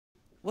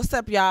What's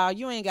up, y'all?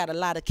 You ain't got a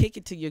lot of kick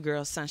it to your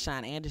girl,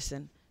 Sunshine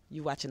Anderson.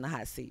 You watching The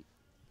Hot Seat.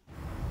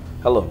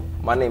 Hello,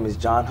 my name is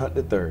John Hunt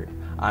III.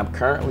 I'm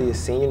currently a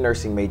senior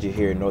nursing major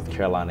here in North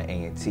Carolina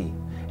A&T.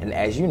 And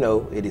as you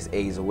know, it is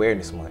AIDS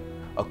Awareness Month.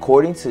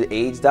 According to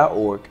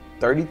AIDS.org,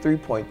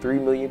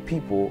 33.3 million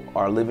people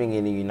are living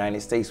in the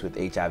United States with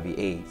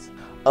HIV/AIDS.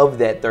 Of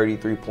that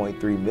 33.3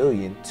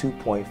 million,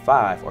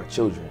 2.5 are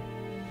children.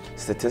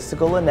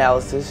 Statistical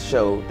analysis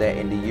showed that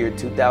in the year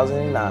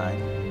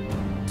 2009,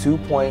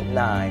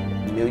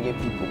 2.9 million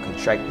people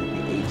contracted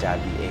the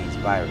HIV/AIDS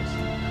virus.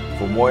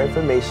 For more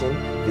information,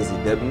 visit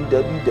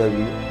www.aids.org.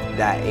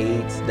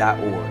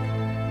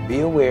 Be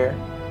aware,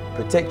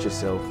 protect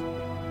yourself,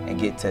 and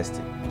get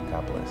tested.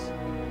 God bless.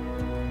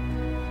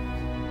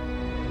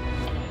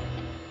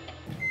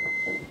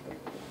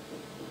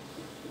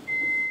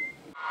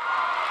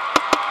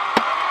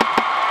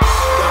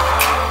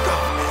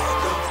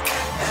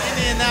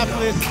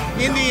 Indianapolis,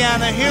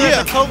 Indiana, here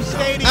at the Coke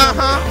Stadium.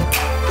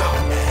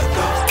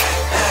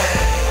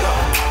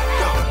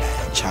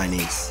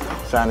 Chinese.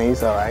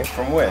 Chinese, all right.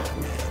 From where?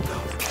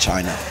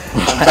 China.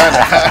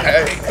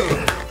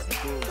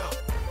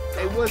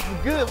 Hey, what's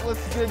good?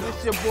 What's good?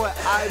 This your boy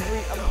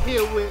Ivory. I'm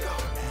here with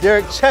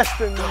Derrick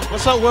Cheston.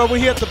 What's up, world? We're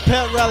here at the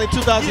Pet Rally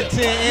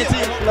 2010.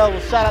 Next level.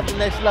 Shout out to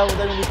Next Level.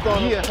 They're gonna be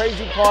throwing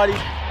crazy parties.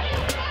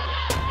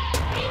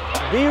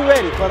 Be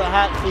ready for the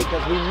hot seat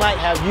because we might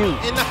have you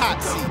in the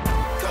hot seat.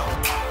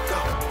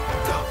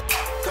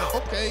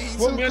 Okay,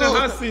 put me in the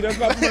hot seat. That's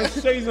why I put my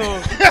shades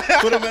on.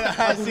 Put him in the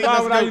hot seat. Why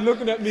are you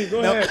looking at me? Go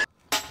ahead.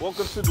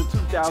 Welcome to the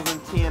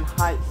 2010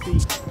 hot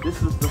seat.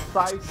 This is the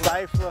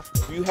Cypher.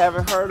 If you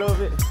haven't heard of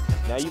it,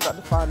 now you about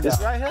to find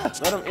out. Right here.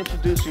 Let them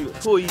introduce you.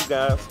 Who are you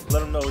guys? Let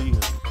them know you.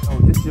 Oh,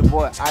 this is your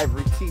boy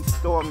Ivery T.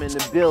 Storm in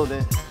the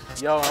building.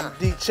 Yo, I'm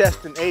D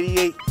Cheston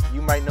 88.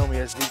 You might know me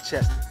as D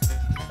Cheston.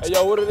 Hey,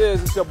 yo, what it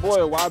is? It's your boy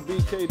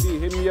YBKD.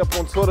 Hit me up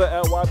on Twitter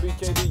at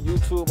YBKD,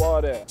 YouTube,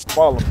 all that.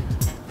 Follow me.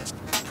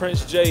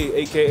 Prince J,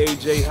 aka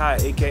J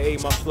Hot, aka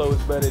my flow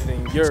is better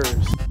than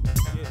yours.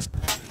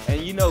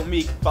 And you know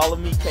me, follow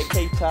me,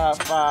 KK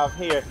Top 5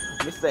 here,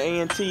 Mr.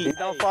 A&T.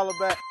 Don't follow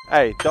back.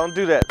 Hey, don't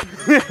do that.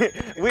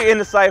 We in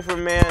the Cypher,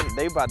 man.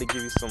 They about to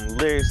give you some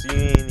lyrics you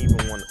ain't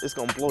even want. It's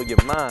gonna blow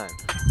your mind.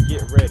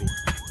 Get ready,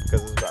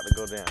 because it's about to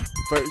go down.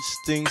 First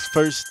things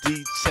first,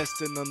 D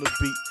Cheston on the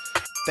beat.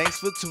 Thanks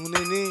for tuning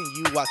in,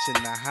 you watching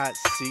The Hot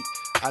Seat.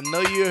 I know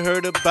you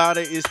heard about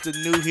it, it's the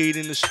new heat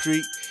in the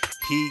street.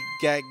 He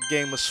got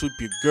game, will sweep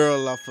your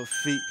girl off her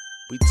feet.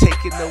 We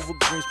taking over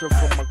Greensboro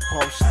from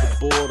across the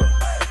border.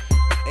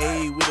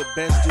 Ayy, with a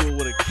bench duel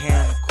with a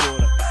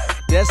camcorder.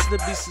 Destined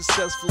to be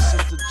successful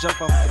since the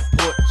jump off the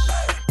porch.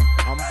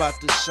 I'm about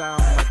to shine,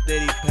 my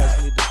daddy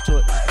passed me the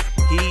torch.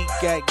 He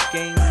got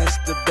game, it's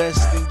the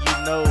best thing you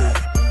know.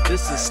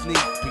 This is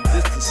sneak peek,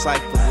 this the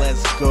Cypher,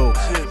 let's go.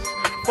 Just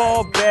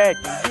fall back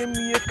and give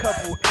me a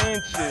couple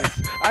inches.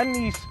 I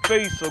need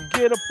space, so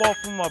get up off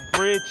of my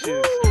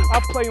britches. I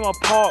play my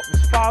part,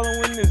 what's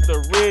following is the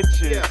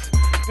riches.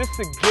 This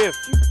a gift,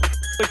 you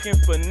looking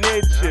for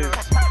niches.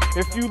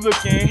 If you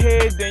looking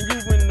ahead, then you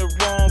in the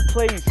wrong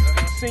place.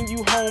 Send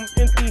you home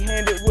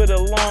empty-handed with a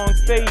long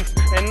face.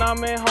 And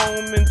I'm at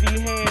home,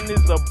 empty-hand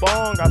is a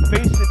bong. I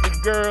face it, the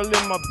girl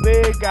in my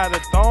bed got a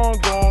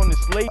thong on,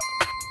 it's late.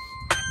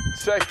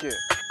 Check it.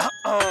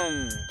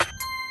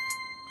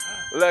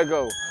 Let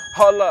go.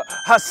 Hold up,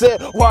 I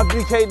said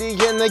YBKD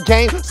in the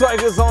game.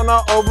 Swagger's on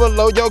her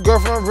overload. Your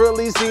girlfriend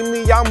really see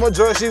me. I'm a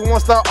drug, she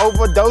wants to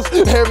overdose.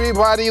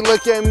 Everybody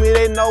look at me,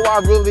 they know I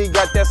really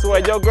got that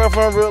swag. Your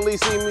girlfriend really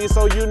see me,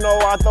 so you know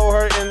I throw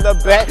her in the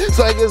back.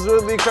 Swagger's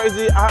really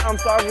crazy. I'm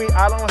sorry,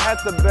 I don't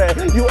have to beg.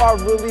 You are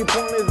really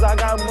pointless. I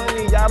got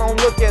money, y'all don't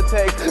look at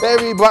text.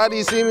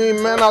 Everybody see me,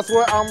 man. I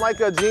swear I'm like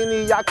a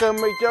genie. I can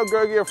make your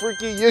girl get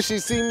freaky. Yeah, she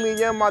see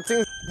me and my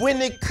team. When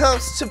it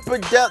comes to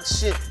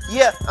production,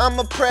 yeah, I'm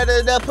a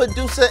predator,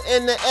 producer,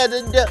 and the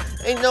editor.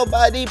 Ain't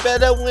nobody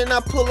better when I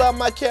pull out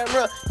my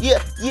camera.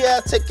 Yeah,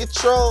 I take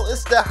control.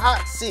 It's the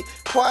hot seat,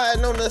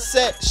 quiet on the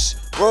set. Shh,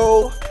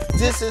 roll.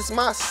 This is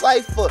my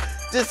Cypher.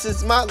 This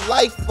is my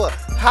lifer.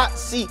 Hot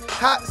seat,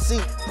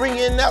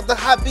 bringing out the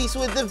hot beats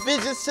with the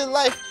visions to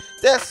life.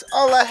 That's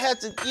all I had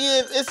to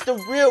give. It's the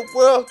real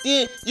world.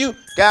 Then you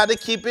gotta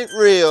keep it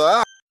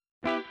real.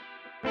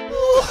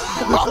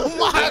 Oh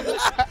my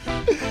God.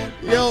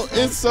 Yo,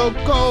 it's so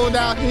cold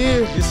out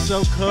here. It's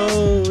so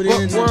cold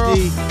in the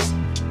deep.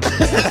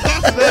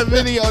 That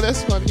video,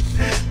 that's funny.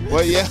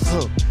 Well, yeah,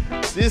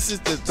 this is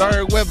the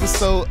third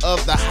webisode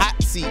of the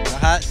hot seat. The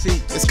hot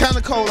seat. It's kind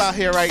of cold out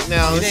here right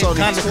now. It's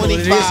only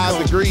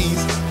 25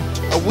 degrees.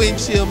 A wind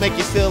chill make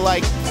it feel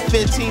like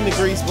 15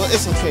 degrees, but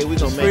it's okay. We're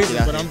gonna make it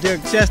out. But I'm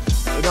Derrick Cheston.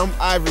 And I'm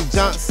Ivory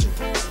Johnson.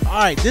 All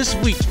right, this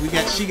week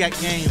she got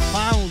game.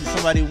 Finally,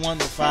 somebody won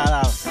the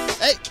 $5.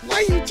 Hey,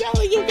 why you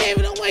telling you gave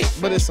it away?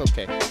 But it's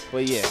okay.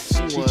 But yeah,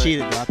 she won.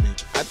 Cheated, though, I think.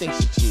 I think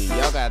she cheated.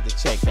 Y'all got to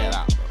check that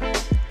out, though.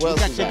 Well, you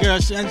got your girl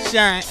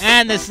Sunshine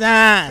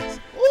Anderson.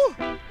 Woo.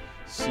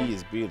 She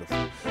is beautiful.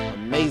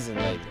 Amazing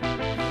lady.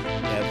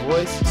 That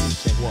voice,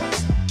 check what?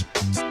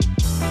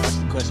 That's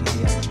the question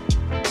he asked.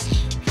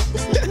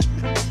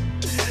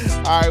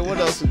 All right, what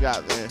else we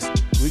got, man?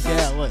 We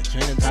got what?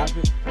 Trending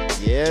topic?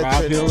 Yeah, Rob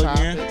trending Hill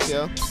again? topic,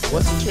 yo.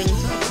 What's the trending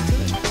topic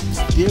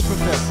today? Dear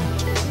Professor,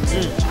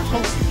 I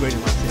hope you graded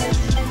my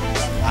test.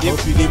 I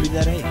hope you give me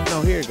that A.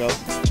 No, here you go.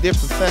 Dear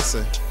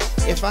Professor,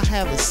 if I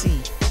have a C,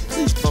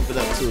 please bump it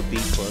up to a B+.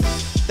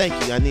 Thank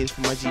you. I need it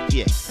for my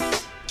GPA.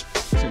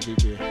 What's your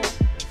GPA?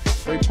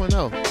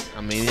 3.0.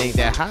 I mean, it ain't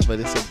that high, but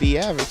it's a B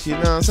average. You know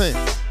what I'm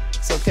saying?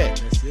 It's okay.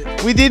 That's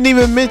it. We didn't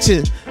even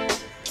mention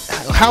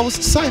how was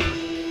the Cypher?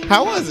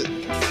 How was it?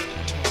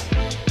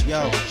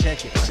 Yo,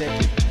 check it.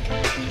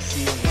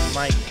 DC on the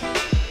mic.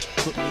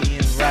 Put me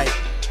in right.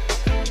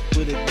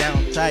 Put it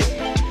down tight.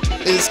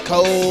 It's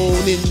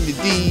cold in the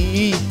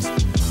D.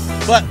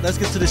 But let's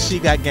get to the She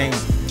Got game.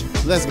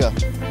 Let's go.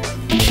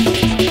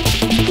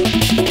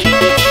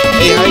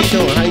 Hey,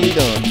 how you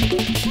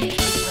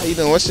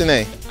doing? What's your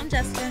name? I'm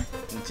Jessica.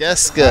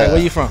 Jessica. All right,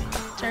 where you from?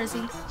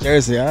 Jersey.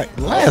 Jersey, all right.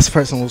 Last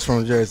person was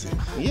from Jersey.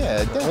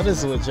 Yeah. What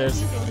is it with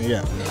Jersey?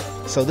 Yeah.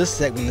 So this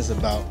segment is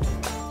about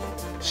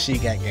She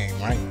Got game,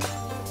 right?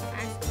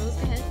 I suppose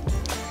go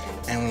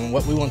ahead. And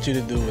what we want you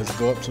to do is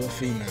go up to a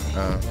female.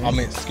 I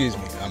mean, excuse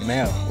me, a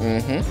male.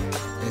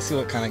 And see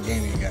what kind of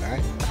game you got, all right?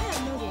 I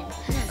have no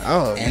game.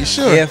 Oh, And you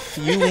sure? if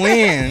you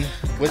win,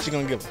 what you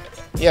gonna give her?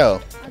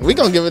 Yo, we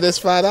gonna give her this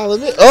 $5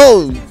 bill.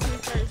 Oh,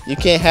 you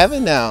can't have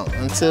it now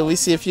until we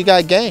see if you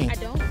got game. I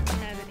don't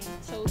have any.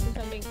 So since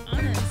I'm being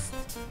honest,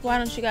 why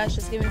don't you guys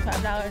just give me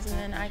 $5 and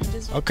then I can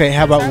just. Okay,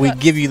 how about we Starbucks.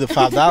 give you the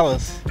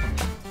 $5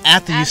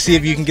 after you see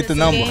if you can get the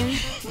number?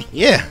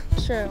 Yeah.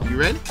 Sure. You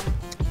ready?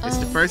 It's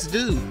the first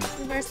dude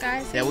The first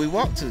guys. that we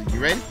walk to. You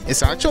ready?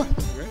 It's our choice.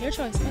 Your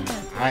choice. Go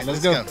ahead. All right, let's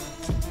go.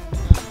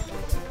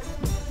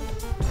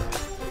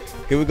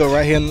 Here we go,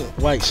 right here in the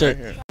white shirt.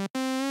 Right here.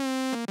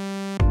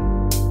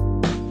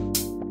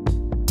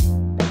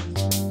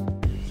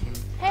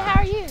 Hey, how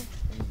are you?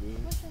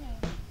 What's your name?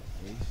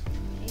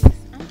 Ace.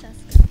 I'm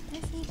Jessica.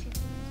 Nice to meet you.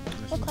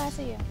 What class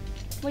are you?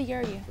 What year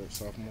are you?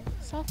 Sophomore.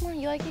 Sophomore?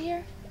 You like it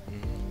here?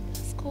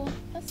 That's cool.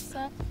 That's what's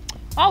up.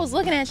 I was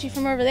looking at you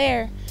from over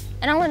there,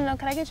 and I want to know,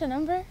 can I get your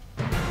number?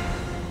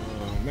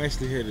 I'm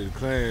actually head of the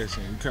class,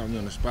 and you caught me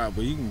on the spot,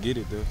 but you can get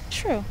it though.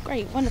 True.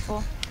 Great.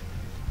 Wonderful.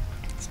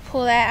 Let's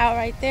pull that out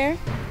right there.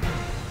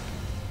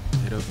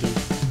 803.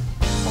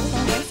 Hold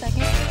on 1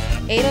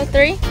 second.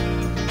 803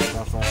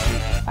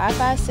 556.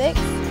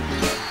 556.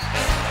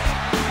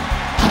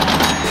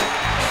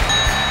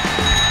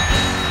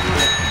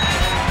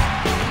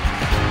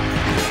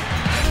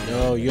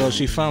 Yo,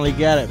 she finally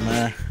got it,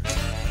 man.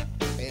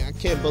 Man, I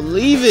can't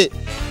believe it.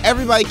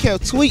 Everybody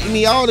kept tweeting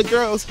me, all the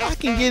girls, I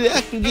can get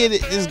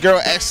it. This girl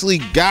actually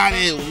got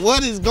it.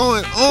 What is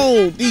going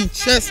on? The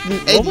cheston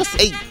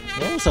 88.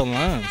 What was some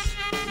lines?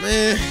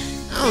 Man,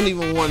 I don't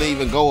even want to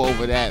even go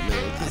over that,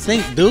 man. I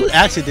think dude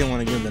actually didn't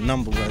want to give the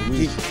number, but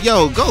we.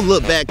 Yo, go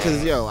look back,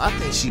 cause yo, I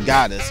think she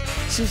got us.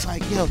 She was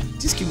like, yo,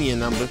 just give me a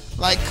number.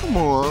 Like, come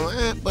on,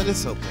 man. But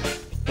it's okay.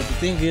 But the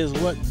thing is,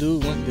 what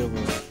dude wouldn't give her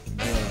a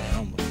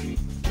number?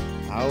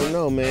 I don't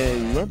know, man.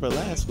 You remember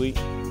last week?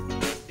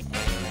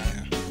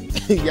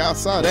 Y'all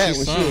saw that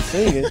when she was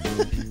singing.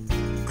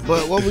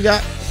 But what we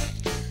got?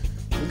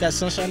 We got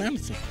Sunshine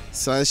Anderson.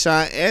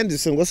 Sunshine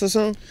Anderson. What's the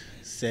song?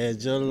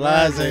 Said your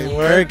lies ain't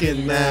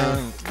working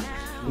now.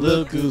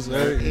 Look who's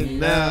hurting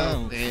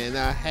now. And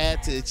I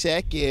had to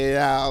check it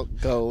out.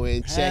 Go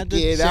and check Had to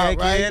it out check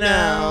right it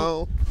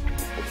now.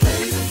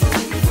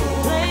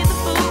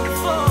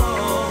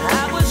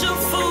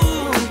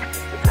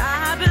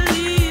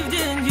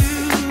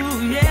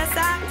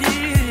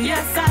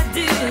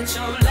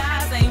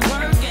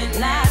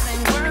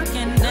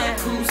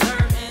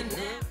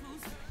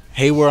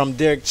 Hey, I'm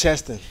Derrick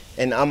Cheston.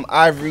 And I'm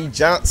Ivery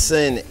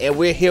Johnson, and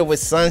we're here with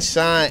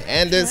Sunshine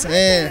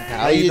Anderson.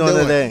 How you doing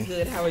today?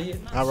 Good. How are you?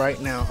 All right,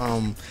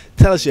 now,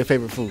 tell us your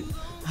favorite food.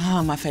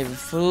 Oh, my favorite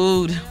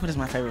food. What is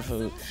my favorite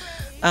food?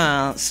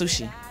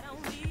 Sushi.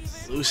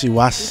 Sushi.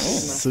 Watch My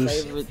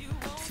sushi. favorite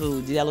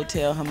food.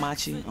 Yellowtail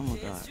hamachi. Oh my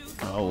god.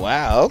 Oh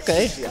wow.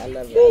 Okay. I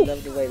love it. I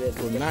love the way that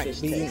Will the not fish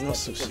be tastes. eating no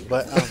sushi,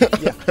 but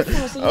yeah,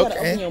 No, so you gotta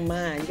Okay. open your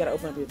mind. You gotta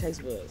open up your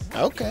taste buds.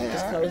 Okay.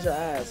 Just close your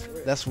eyes. For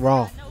real. that's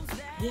raw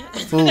Yeah.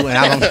 food, and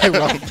I don't like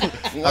raw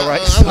food. All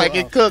right, I like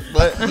it cooked,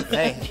 but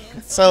hey.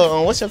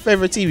 So, what's your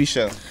favorite TV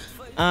show?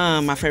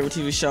 My favorite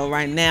TV show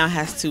right now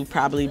has to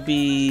probably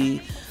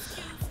be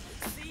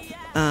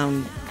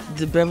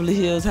the Beverly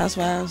Hills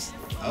Housewives.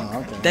 Oh,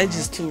 okay. They're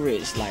just too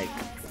rich. Like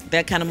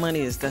that kind of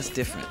money that's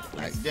different.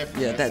 Like different.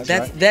 yeah,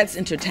 That's that's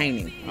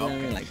entertaining. You know what I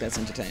mean? Like that's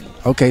entertaining.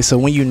 Okay, so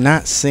when you're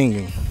not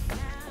singing,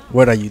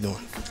 what are you doing?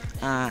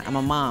 I'm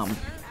a mom.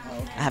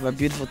 I have a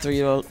beautiful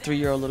three-year-old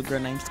little girl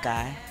named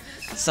Sky.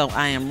 So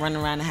I am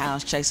running around the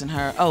house chasing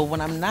her. Oh,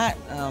 when I'm not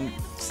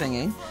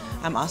singing,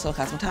 I'm also a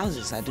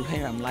cosmetologist. I do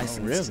hair. I'm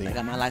licensed. really? I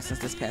got my license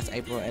this past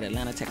April at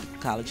Atlanta Technical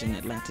College in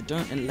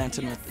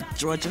Atlanta, North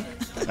Georgia.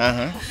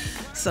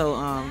 So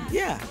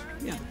yeah,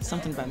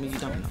 something about me you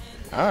don't know.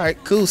 All right,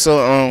 cool.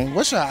 So,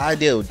 what's your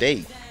ideal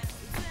date?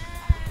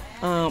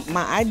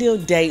 My ideal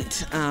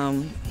date,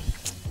 I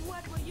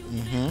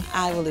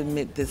will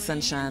admit that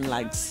Sunshine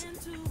likes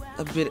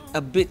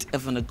a bit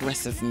of an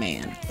aggressive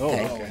man.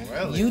 Okay?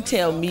 really? You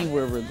tell me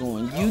where we're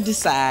going. You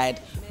decide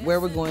where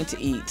we're going to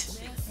eat.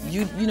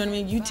 You know what I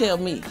mean? You tell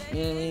me. You know what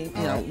I mean?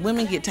 You know,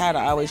 women get tired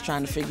of always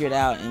trying to figure it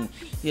out and,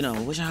 you know,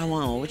 what y'all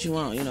want, what you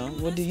want, you know.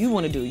 What do you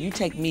want to do? You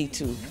take me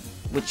to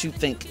what you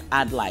think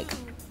I'd like.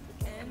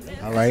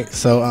 All right.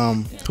 So,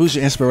 who's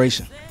your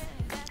inspiration?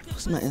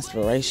 Who's my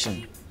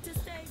inspiration?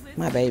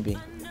 My baby,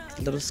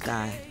 little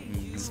Sky.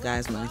 Sky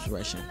is my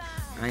inspiration.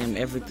 I am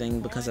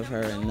everything because of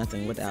her and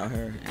nothing without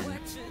her. And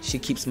she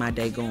keeps my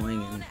day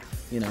going and,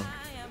 you know,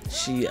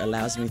 she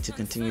allows me to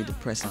continue to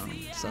press on.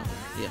 So,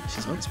 yeah,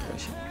 she's my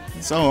inspiration.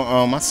 So,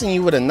 I seen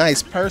you with a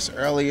nice purse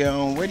earlier.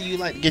 Where do you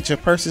like to get your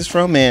purses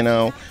from?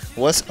 And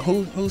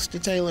who's the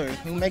tailor?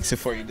 Who makes it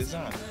for you?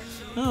 Design?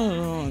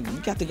 Oh, you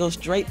got to go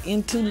straight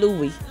into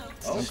Louis,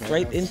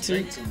 straight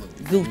into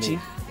Gucci,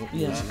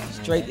 yeah,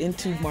 straight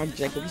into Marc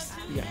Jacobs.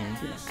 Yeah,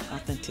 you know,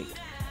 authentic.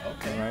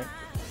 Okay. All right.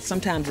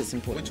 Sometimes it's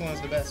important. Which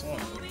one's the best one?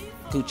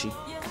 Gucci.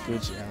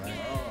 Gucci. All right.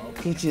 Oh,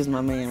 okay. Gucci is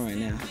my man right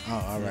now.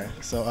 Oh, all right.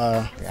 So,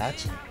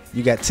 Gotcha.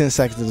 you got 10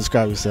 seconds to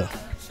describe yourself.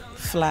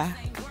 Fly.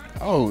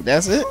 Oh,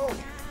 that's it?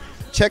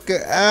 Check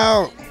it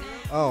out.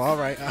 Oh, all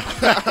right.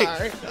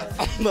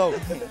 No.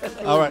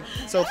 All right.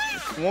 So,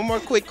 one more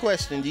quick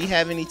question. Do you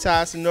have any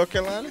ties to North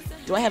Carolina?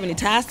 Do I have any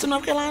ties to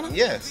North Carolina?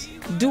 Yes.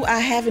 Do I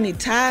have any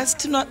ties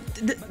to North?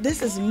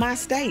 This is my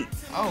state.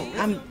 Oh,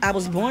 really? I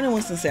was born in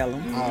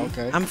Winston-Salem. Oh,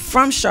 okay. I'm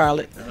from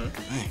Charlotte.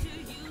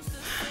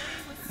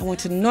 I went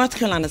to North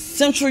Carolina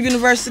Central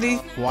University.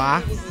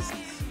 Why?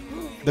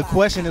 The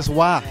question is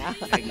why.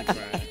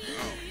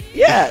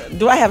 Yeah.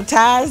 Do I have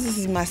ties? This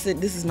is my state.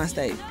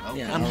 Okay.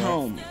 Yeah. I'm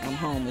home. I'm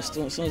home. As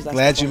soon as I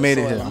Glad step you on made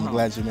the it soil, here. I'm home.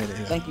 glad you made it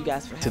here. Thank you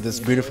guys for having To this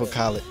me. beautiful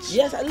college.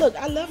 Yes, look,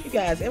 I love you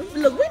guys. And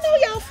look, we know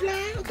y'all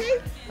fly, okay?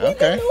 We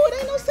Okay. know it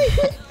ain't no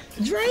secret.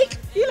 Drake,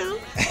 you know.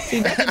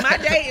 See, back in my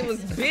day, it was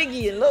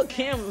Biggie and Lil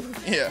Kim.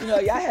 Yeah. You know,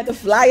 y'all had the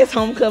flyest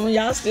homecoming.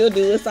 Y'all still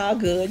do. It's all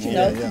good, you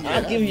know. yeah.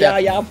 I'll give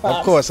y'all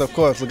props. Of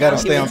course. We got to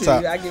stay on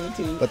top. I give it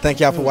to you. But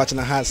thank y'all for watching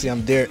the Hot Seat.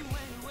 I'm Derrick.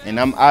 And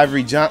I'm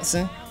Ivory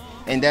Johnson.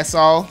 And that's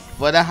all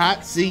for the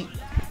hot seat.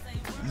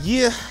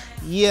 Yeah.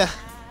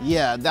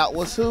 That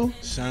was who?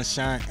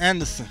 Sunshine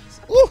Anderson.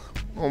 Ooh.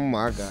 Oh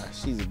my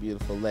gosh. She's a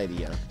beautiful lady,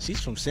 yo.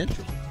 She's from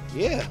Central.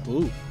 Yeah.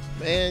 Ooh.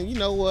 Man, you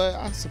know what?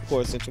 I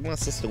support Central. My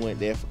sister went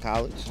there for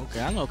college.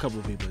 Okay, I know a couple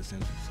of people at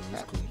Central, so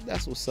it's cool.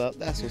 That's what's up.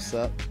 What's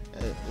up.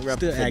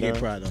 Still Aggie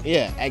Pride, though.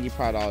 Yeah, Aggie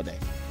Pride all day.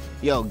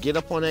 Yo, get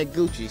up on that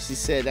Gucci. She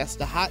said that's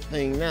the hot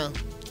thing now.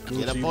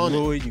 Get up on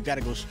Louis, it. you got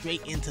to go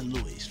straight into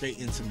Louis.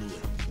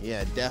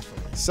 Yeah,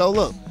 definitely. So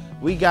look,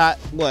 we got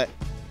what?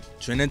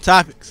 Trending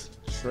topics.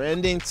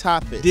 Trending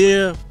topics.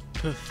 Dear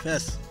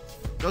Professor.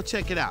 Go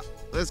check it out.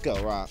 Let's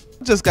go, Rob.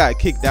 Just got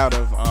kicked out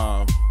of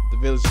the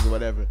villages or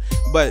whatever.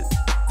 But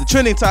the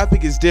trending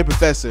topic is Dear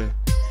Professor.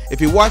 If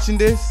you're watching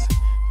this,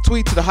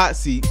 tweet to the hot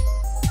seat,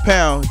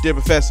 pound Dear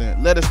Professor.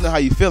 Let us know how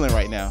you're feeling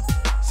right now.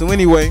 So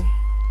anyway,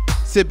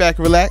 sit back,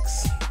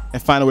 relax,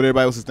 and find out what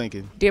everybody else is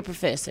thinking. Dear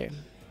Professor,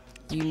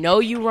 you know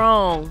you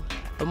wrong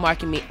for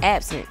marking me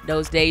absent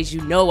those days you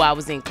know I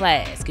was in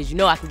class, because you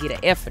know I can get an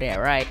F for that,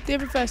 right? Dear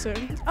Professor,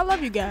 I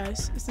love you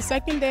guys. It's the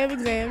second day of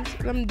exams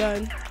and I'm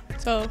done.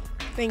 So,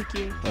 thank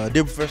you.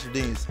 Dear Professor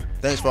Deans,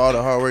 thanks for all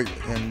the hard work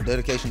and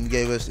dedication you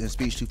gave us in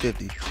Speech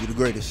 250. You're the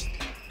greatest.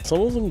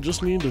 Some of them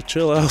just need to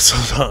chill out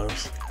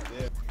sometimes.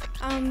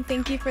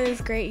 Thank you for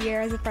this great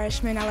year as a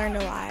freshman. I learned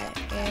a lot,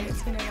 and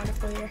it's been a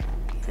wonderful year.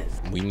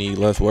 We need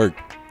less work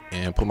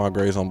and put my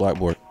grades on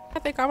Blackboard. I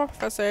thank all my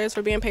professors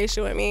for being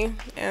patient with me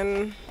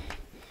and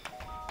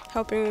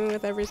helping me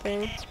with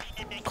everything.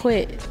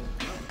 Quit.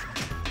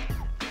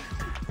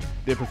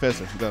 Dear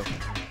Professor, go.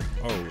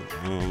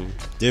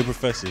 Dear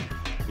Professor,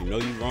 you know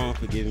you wrong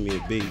for giving me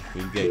a B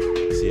when you gave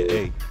me an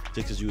A.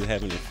 Just because you were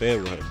having an affair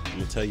with her. I'm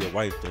going to tell your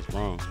wife that's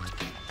wrong.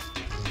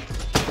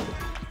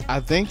 I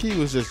think he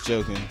was just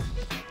joking.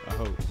 I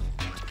hope.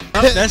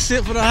 That's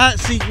it for the Hot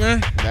Seat,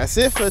 man. That's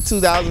it for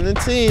 2010.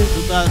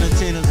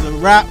 2010 is a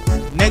wrap.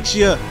 Next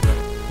year,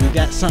 we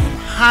got something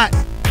hot.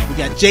 We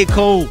got J.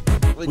 Cole.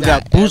 We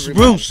got Bruce.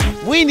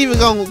 We ain't even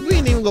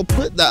gonna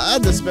put the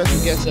other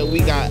special guests that we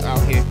got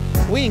out here.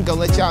 We ain't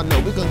gonna let y'all know.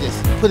 We're gonna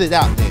just put it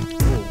out there.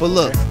 But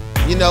look,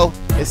 you know,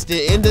 it's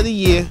the end of the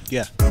year.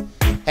 Yeah.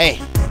 Hey,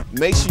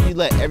 make sure you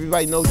let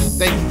everybody know what you're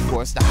thankful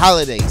for. It's the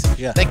holidays.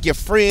 Yeah. Thank your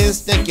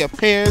friends, thank your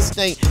parents,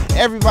 thank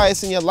everybody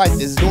that's in your life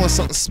that's doing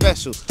something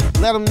special.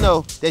 Let them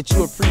know that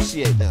you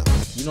appreciate them.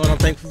 You know what I'm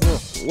thankful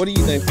for? What are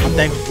you thankful for? I'm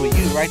thankful for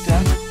you right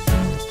there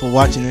for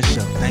watching this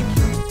show. Thank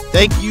you.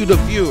 Thank you, the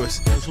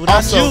viewers. Without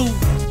Also,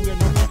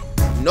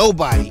 you,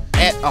 nobody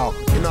at all.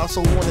 And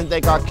also want to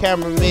thank our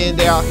cameraman.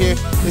 They out here.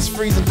 It's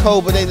freezing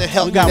cold, but they done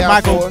helped we got me down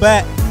Michael for us.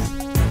 back.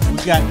 We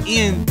got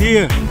Ian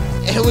Deer.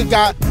 And we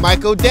got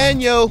Michael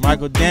Daniel.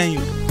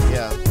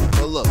 Yeah.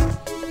 So look,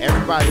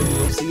 everybody,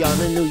 we'll see y'all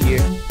in the new year.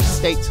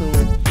 Stay tuned.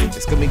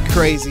 It's going to be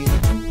crazy.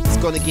 It's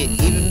going to get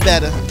even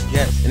better.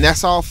 Yes. And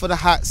that's all for the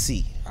hot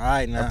seat. All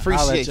right, now.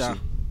 Appreciate you.